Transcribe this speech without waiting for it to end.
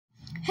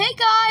Hey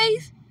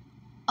guys,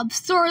 I'm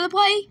starting to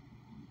play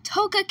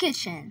Toca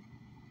Kitchen.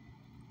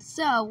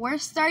 So we're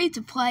starting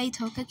to play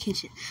Toca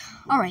Kitchen.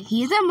 Alright,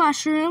 here's a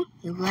mushroom.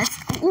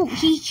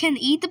 He can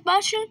eat the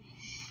mushroom?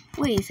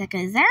 Wait a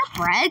second, is there a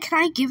bread? Can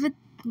I give it?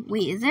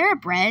 Wait, is there a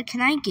bread? Can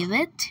I give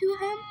it to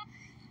him?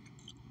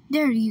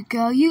 There you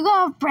go. You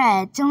got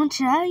bread, don't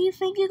ya? You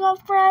think you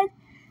got bread?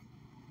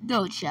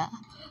 Don't ya?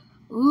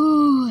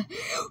 Ooh,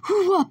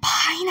 a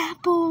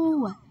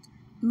pineapple.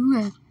 Ooh,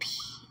 a peach.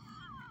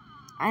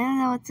 I don't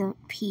know what's a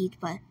peach,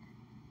 but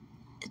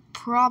it's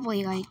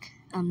probably like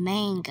a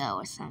mango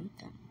or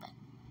something. But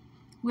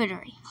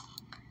literally,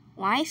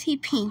 why is he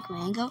pink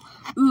mango?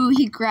 Ooh,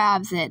 he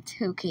grabs it.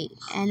 Okay,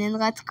 and then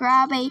let's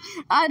grab a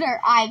other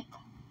eye.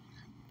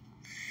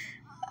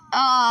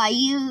 Oh,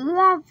 you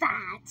love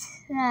that.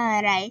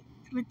 Alright,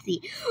 let's see.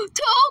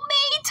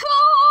 Tomato!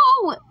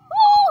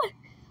 Ooh,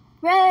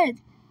 red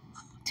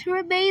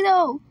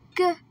tomato.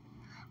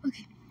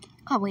 Okay.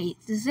 Oh wait,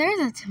 there's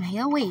a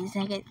tomato. Wait a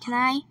second. Can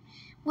I?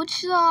 What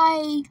should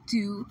I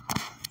do?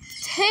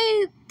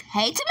 Hey,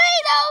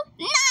 tomato!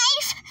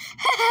 Knife!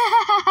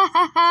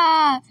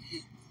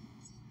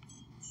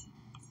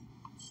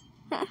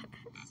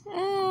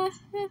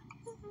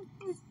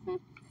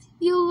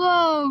 You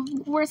love.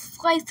 We're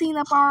slicing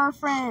up our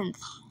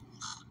friends.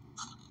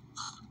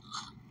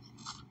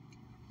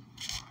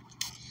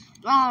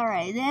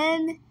 Alright,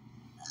 then.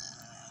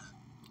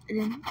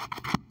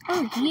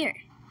 Oh, here.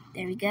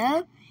 There we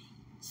go.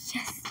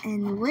 Yes,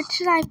 and where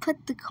should I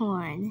put the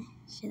corn?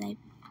 Should I?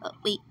 Oh,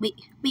 wait.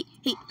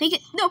 Hey, make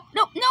it. No.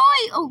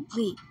 Oh,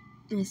 wait.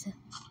 There's a.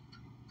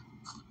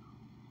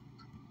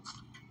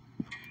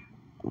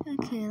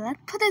 Okay, let's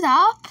put it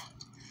up.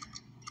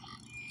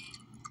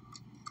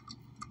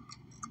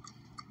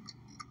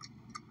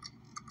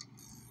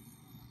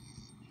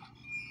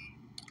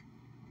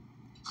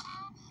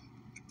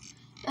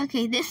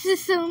 Okay, this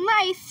is so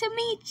nice to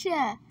meet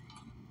ya.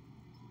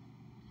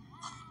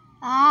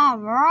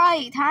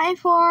 Alright, time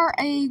for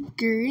a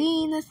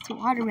greenest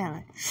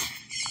watermelon.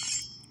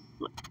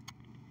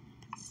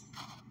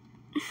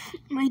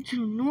 My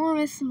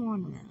ginormous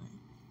watermelon.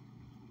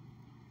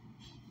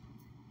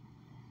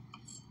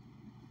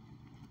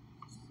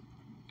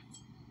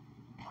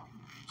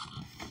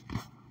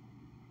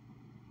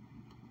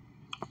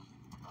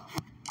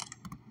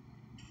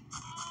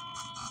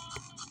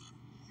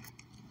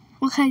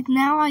 Okay,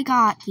 now I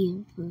got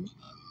you.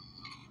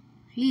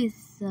 He is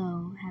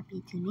so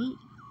happy to meet you.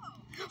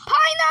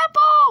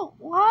 Pineapple!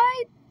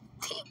 What?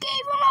 He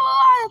gave him a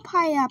lot of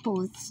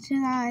pineapples. Should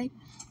I?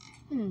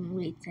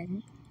 Wait a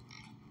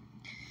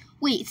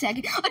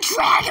second. A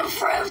dragon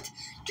fruit!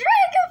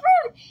 Dragon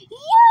fruit!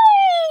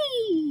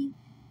 Yay!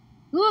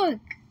 Look,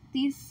 do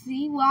you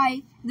see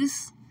why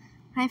this?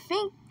 I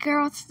think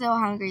girl's still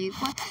hungry.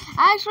 But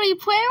actually,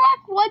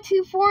 Playrock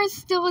 124 is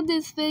still in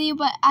this video.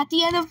 But at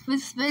the end of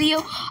this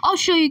video, I'll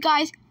show you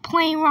guys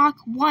Playrock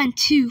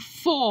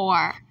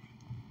 124.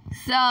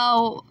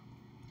 So,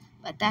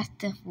 but that's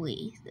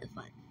definitely the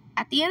fun.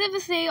 At the end of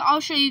this video, I'll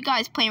show you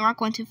guys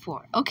Playrock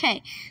 124.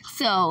 Okay,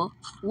 so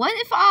what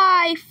if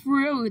I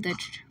threw the?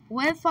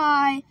 What if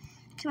I?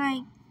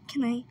 Can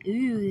I?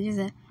 Ooh, there's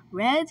a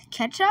red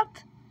ketchup.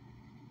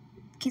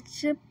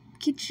 Ketchup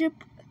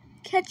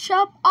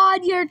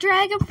on your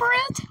dragon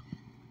fruit?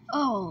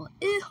 Oh,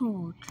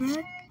 ew,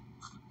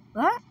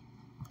 what?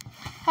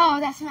 Oh,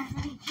 that's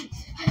macaroni and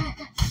cheese.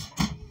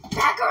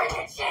 Macaroni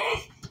and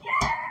cheese!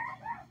 Yeah!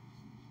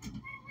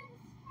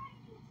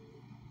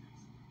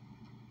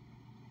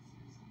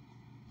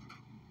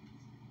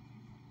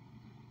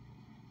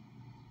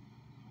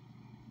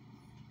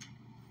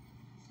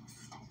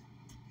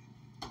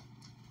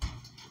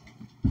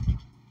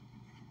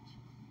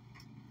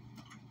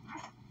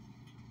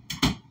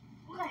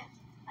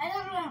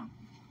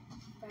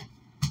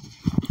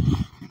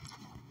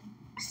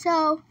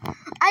 So,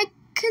 I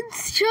could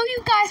show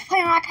you guys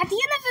playing rock at the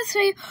end of this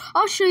video.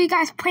 I'll show you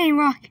guys playing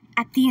rock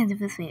at the end of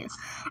this video.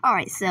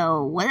 Alright,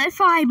 so what if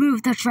I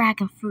move the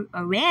dragon fruit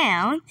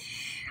around?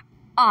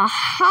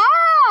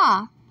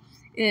 Aha!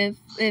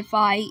 If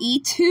I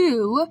eat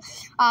two,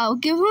 I'll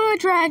give him a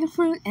dragon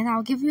fruit and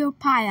I'll give you a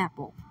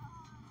pineapple.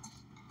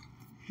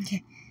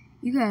 Okay,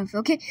 you guys,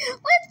 okay.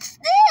 What's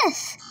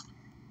this?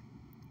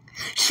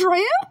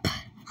 Shrimp?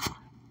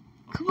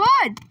 Come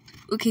on.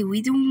 Okay,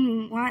 we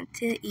don't want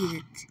to eat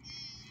it.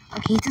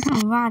 Okay, he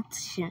doesn't want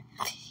to.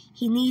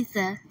 He needs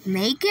to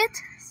make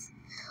it.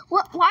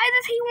 What? Why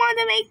does he want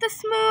to make the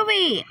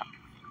smoothie?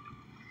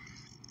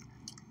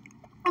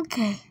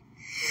 Okay.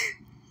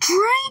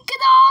 Drink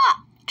it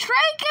all.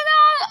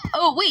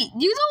 Oh wait,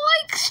 you don't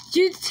like?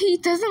 He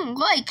doesn't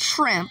like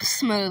shrimp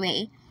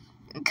smoothie.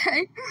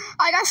 Okay,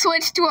 I got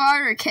switched to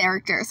other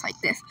characters like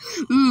this.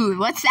 Ooh,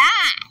 what's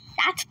that?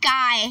 That's a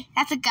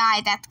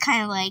guy that's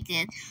kind of like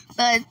it,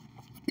 but.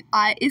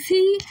 Is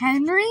he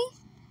Henry?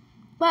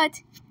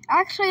 But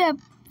actually, a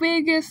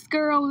biggest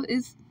girl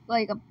is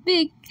like a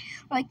big,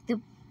 like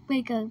a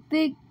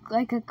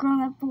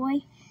grown-up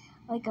boy,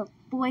 like a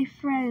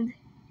boyfriend.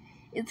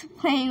 It's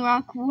playing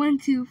rock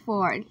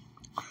 124.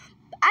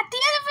 At the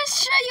end of this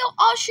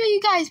I'll show you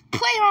guys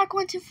play Rock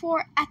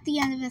 124 at the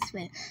end of this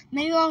video.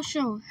 Maybe I'll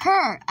show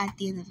her at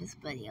the end of this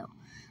video.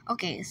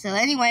 Okay, so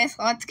anyways,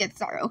 let's get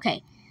started.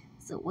 Okay,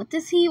 so what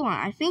does he want?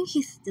 I think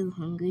he's still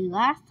hungry.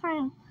 Last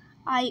time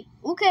I'm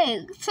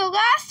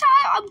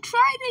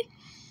trying to,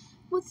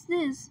 what's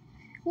this?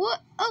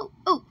 What? Oh,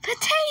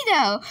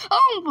 potato.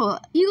 Oh,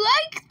 you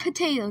like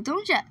potato,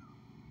 don't you?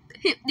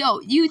 No,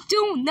 you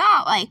do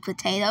not like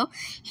potato.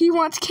 He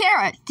wants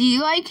carrot. Do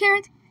you like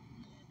carrot?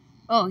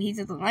 Oh, he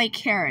doesn't like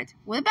carrot.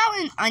 What about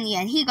an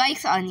onion? He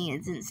likes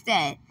onions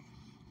instead.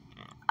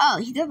 Oh,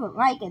 he doesn't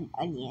like an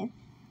onion.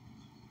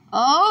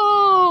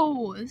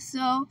 Oh,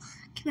 so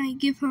can I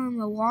give him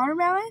a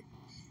watermelon?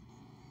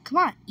 Come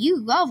on, you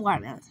love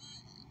watermelons.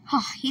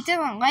 Oh, he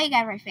doesn't like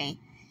everything.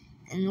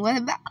 And what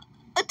about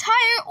a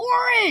tire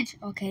orange?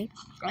 Okay,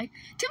 right.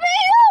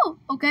 Tomato.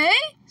 Okay,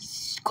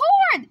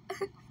 corn.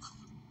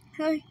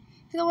 How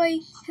do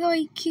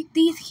I kick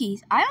these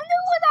keys? I don't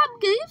know what I'm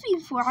giving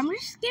for. I'm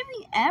just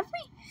giving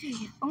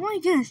everything. Oh my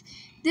goodness,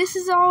 this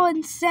is all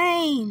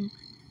insane.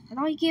 How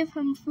do I give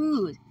him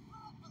food?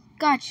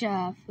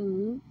 Gotcha,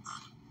 food.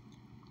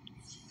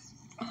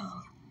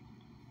 Oh,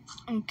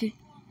 okay.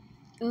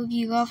 Oh,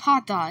 you love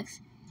hot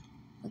dogs.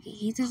 Okay,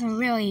 he wants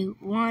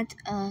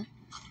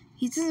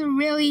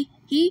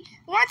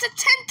a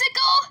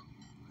tentacle.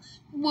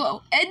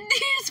 Whoa, and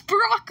there's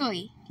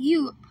broccoli.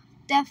 You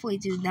definitely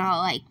do not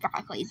like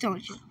broccoli,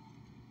 don't you?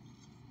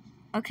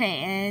 Okay,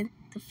 and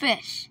the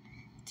fish,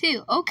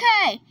 too.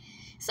 Okay,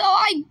 so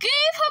I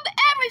gave him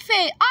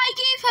everything. I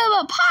gave him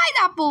a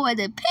pineapple and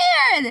a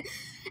pear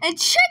and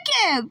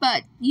chicken,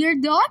 but you're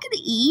not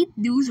gonna eat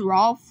those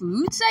raw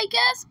foods, I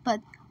guess,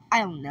 but I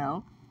don't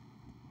know.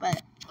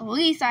 But at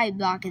least I'm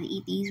not gonna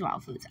eat these raw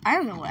foods. I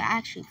don't know what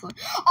actually for.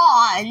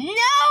 Oh no!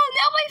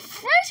 Now my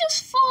fridge is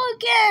full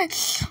again.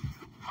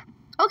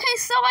 Okay,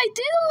 so I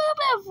did a little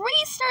bit of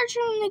research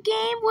in the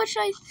game, which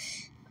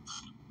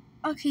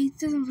okay, he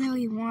doesn't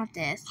really want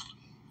this.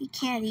 He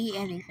can't eat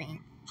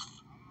anything.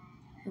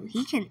 So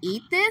he can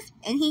eat this,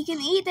 and he can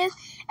eat this,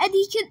 and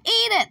he can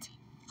eat it.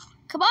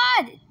 Come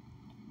on,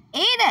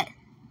 eat it.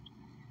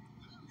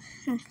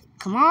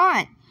 Come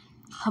on,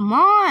 come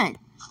on.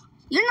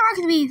 You're not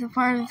gonna be the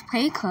part of the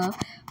play club,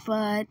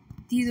 but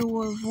do you know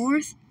what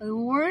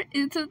award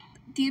is? Do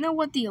you know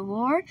what the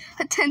award?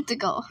 A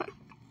tentacle.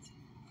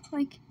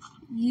 Like,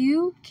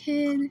 you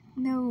can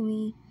know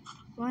me.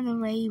 Run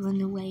away, run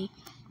away.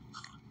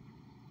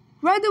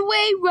 Run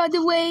away, run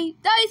away.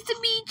 Nice to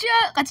meet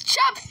ya. Let's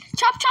chop,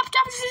 chop, chop,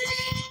 chop,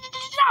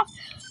 chop.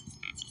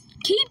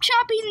 Keep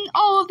chopping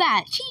all of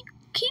that.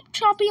 Keep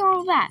chopping all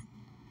of that.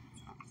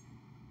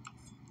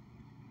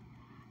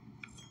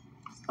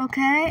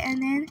 Okay,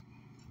 and then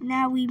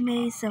now we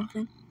made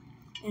something.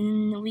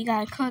 And we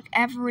gotta cook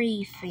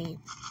everything.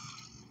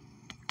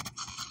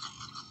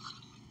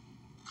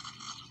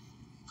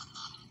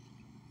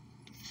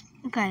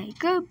 Okay,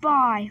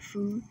 goodbye,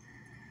 food.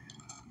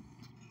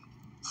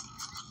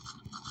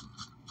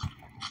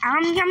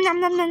 Yum, yum, yum,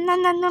 yum, yum,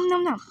 yum, yum,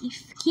 yum, yum.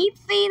 Keep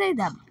feeding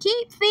them.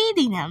 Keep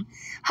feeding them.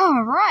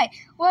 Alright,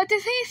 what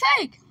does he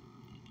think?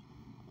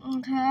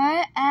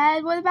 Okay,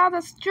 and what about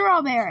the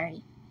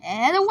strawberry?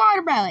 And a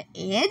watermelon,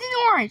 and an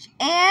orange,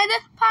 and a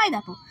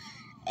pineapple,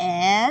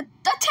 and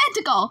the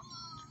tentacle,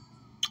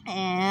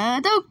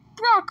 and the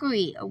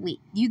broccoli. Oh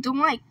wait, you don't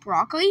like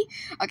broccoli?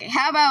 Okay,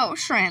 how about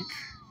shrimp?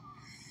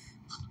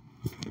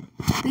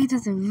 He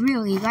doesn't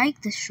really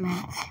like the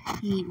shrimp.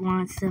 He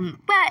wants them.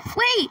 But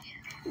wait,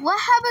 what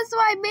happens if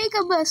I make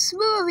them a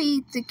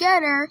smoothie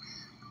together?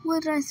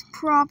 Which is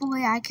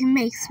probably I can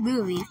make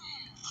smoothies.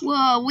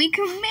 Well, we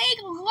can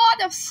make a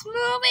lot of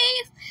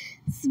smoothies.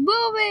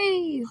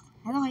 Smoothies.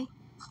 How do I?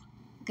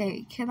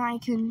 Okay,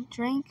 can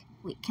drink?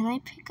 Wait, can I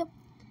pick up?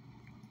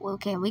 Well,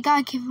 okay, we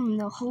gotta give him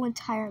the whole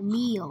entire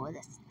meal of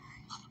this.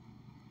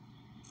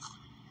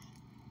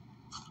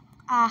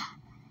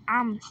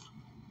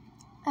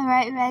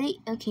 Alright, ready?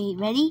 Okay,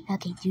 ready?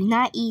 Okay, do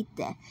not eat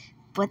that.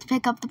 Let's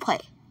pick up the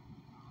plate.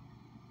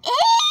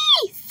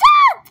 Hey!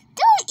 Stop!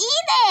 Don't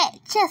eat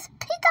it! Just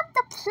pick up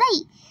the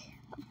plate.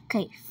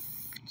 Okay,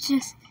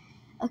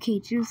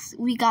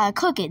 we gotta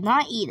cook it,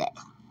 not eat it.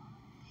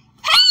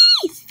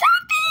 Hey!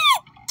 Stop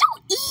it!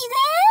 Don't eat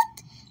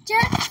it!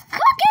 Just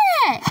cook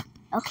it!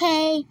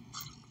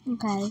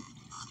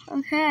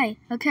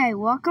 Okay,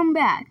 welcome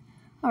back.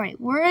 Alright,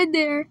 we're in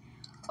there.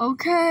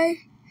 Okay,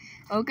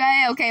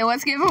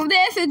 let's give him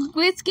this, and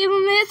let's give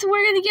him this.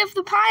 We're gonna give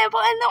the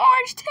pineapple and the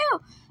orange too.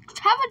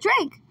 Have a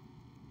drink.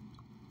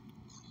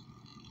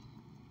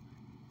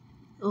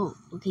 Oh,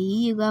 okay,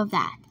 you love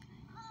that.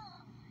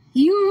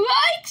 You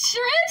like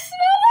shrimp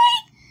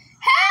smoothie?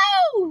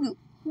 How?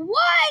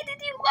 Why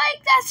did you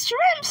like that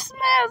shrimp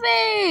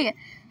smoothie?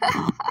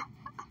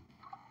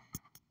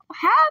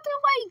 How do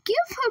I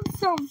give him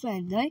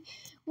something? Like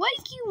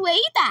you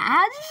ate that?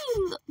 How do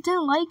you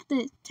didn't like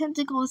the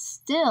tentacles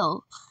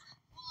still?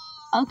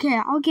 Okay,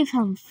 I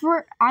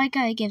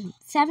gotta give him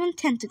 7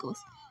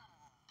 tentacles.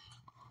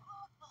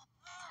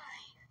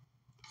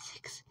 5,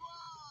 6,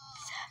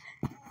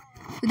 7.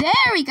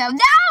 There we go.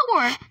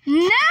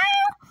 Now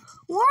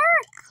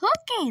We're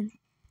cooking.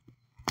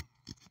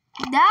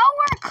 Now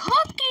we're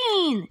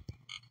cooking.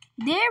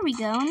 There we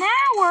go. Now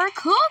we're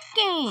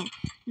cooking.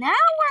 Now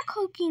we're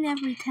cooking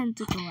every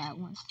tentacle at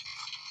once.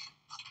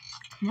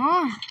 Come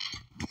on.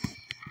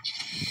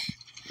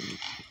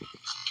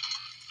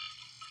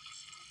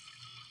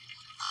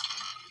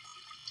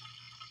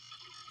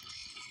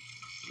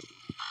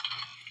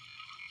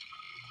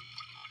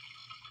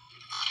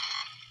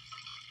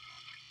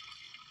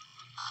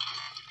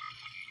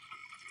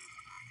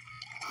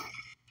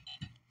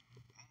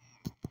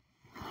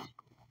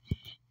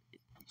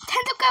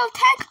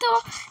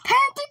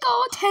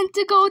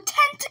 Tentacle,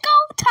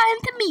 time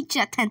to meet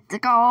ya,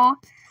 tentacle.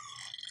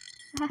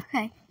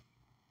 Okay.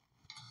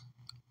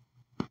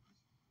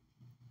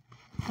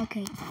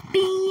 Okay,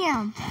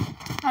 bam.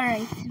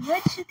 Alright,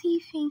 what do you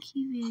think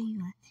you really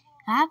want?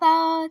 How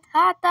about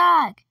hot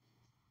dog?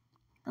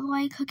 How do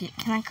I cook it?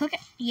 Can I cook it?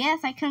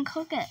 Yes, I can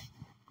cook it.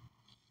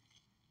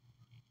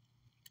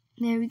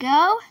 There we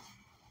go.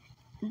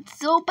 It's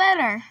so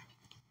better.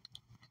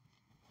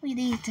 We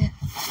need to...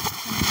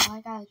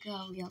 I gotta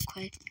go real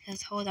quick.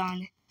 Just hold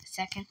on a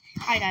second.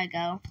 I gotta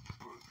go.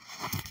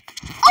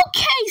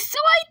 Okay, so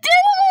I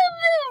did a little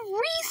bit of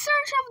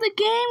research of the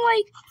game,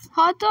 like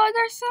hot dog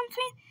or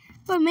something.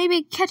 But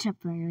maybe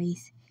ketchup at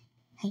least.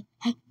 Hey,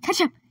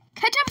 ketchup!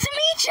 Ketchup to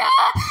meet ya!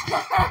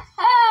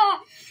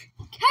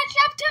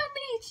 Ketchup to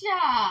meet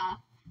ya!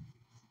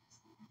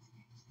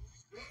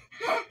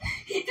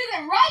 He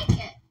didn't like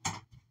it.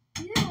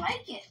 He didn't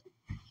like it.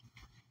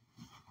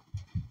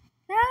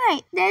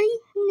 Alright, Daddy.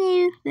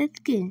 No, that's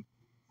good.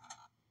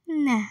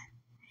 Nah.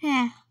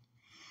 Yeah.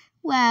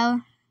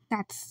 Well,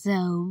 that's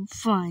so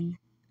fun.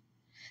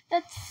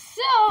 That's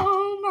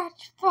so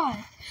much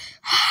fun.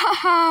 Ha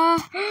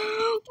ha.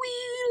 We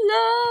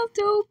love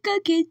Toca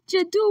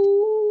Kitchen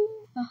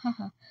too.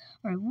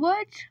 Or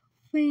what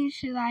thing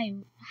should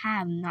I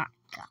have not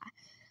got?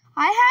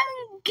 I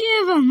haven't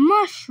given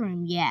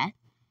mushroom yet.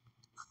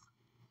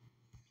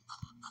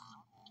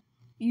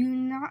 You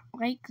not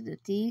like the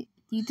tea?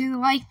 You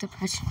didn't like the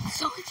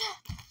mushroom.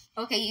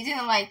 Okay, you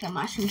didn't like the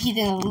mushroom. He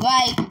didn't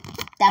like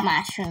the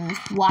mushrooms.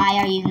 Why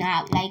are you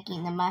not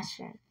liking the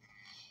mushroom?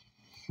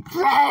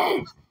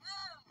 Fred!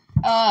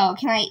 Oh,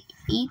 can I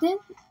eat it?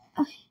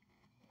 Okay.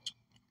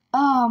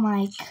 Oh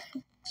my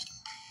god.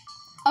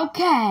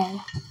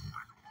 Okay.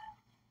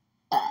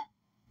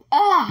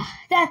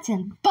 That's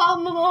an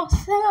abominable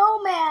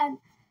snowman.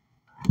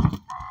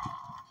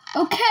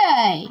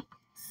 Okay.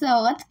 So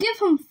let's give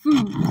him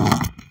food.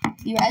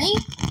 You ready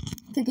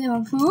to give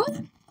him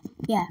food?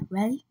 Yeah,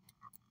 ready?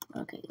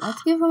 Okay,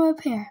 let's give him a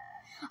pear.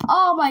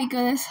 Oh my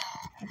goodness.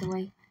 How do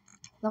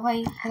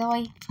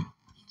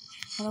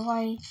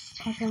I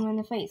punch him in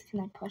the face? Can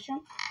I push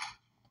him?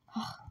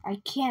 Oh, I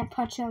can't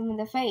punch him in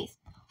the face.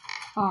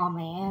 Oh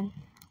man.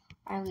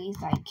 At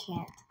least I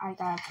can't. I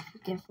gotta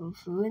give him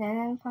food and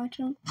then punch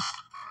him.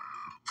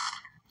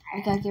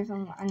 I gotta give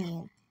him an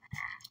onion.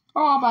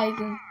 Oh my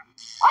god.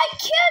 I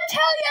can't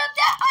tell you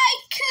that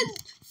I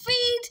could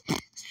feed.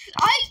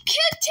 I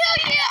can't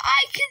tell you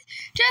I could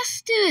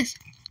just do this.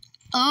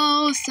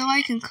 Oh, so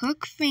I can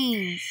cook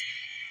things.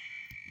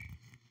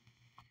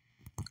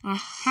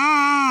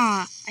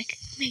 Aha! I can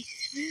make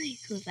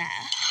smoothies with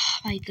that.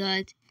 Oh my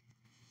god.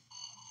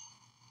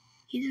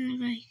 He doesn't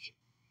like.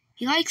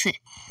 He likes it.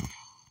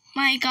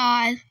 My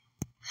god.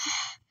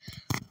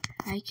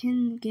 I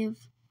can give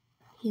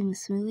him a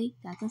smoothie.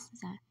 That doesn't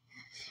sound.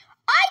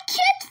 I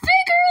can't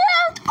figure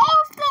out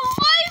all the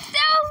life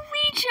that'll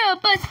reach her,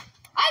 but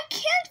I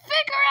can't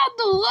figure out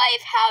the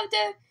life how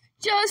to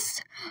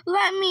just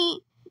let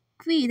me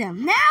feed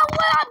him. Now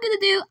what I'm gonna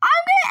do,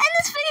 I'm gonna end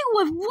this video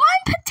with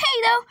one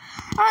potato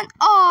on.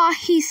 Oh,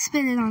 he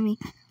spit it on me.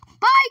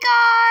 Bye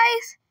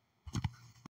guys.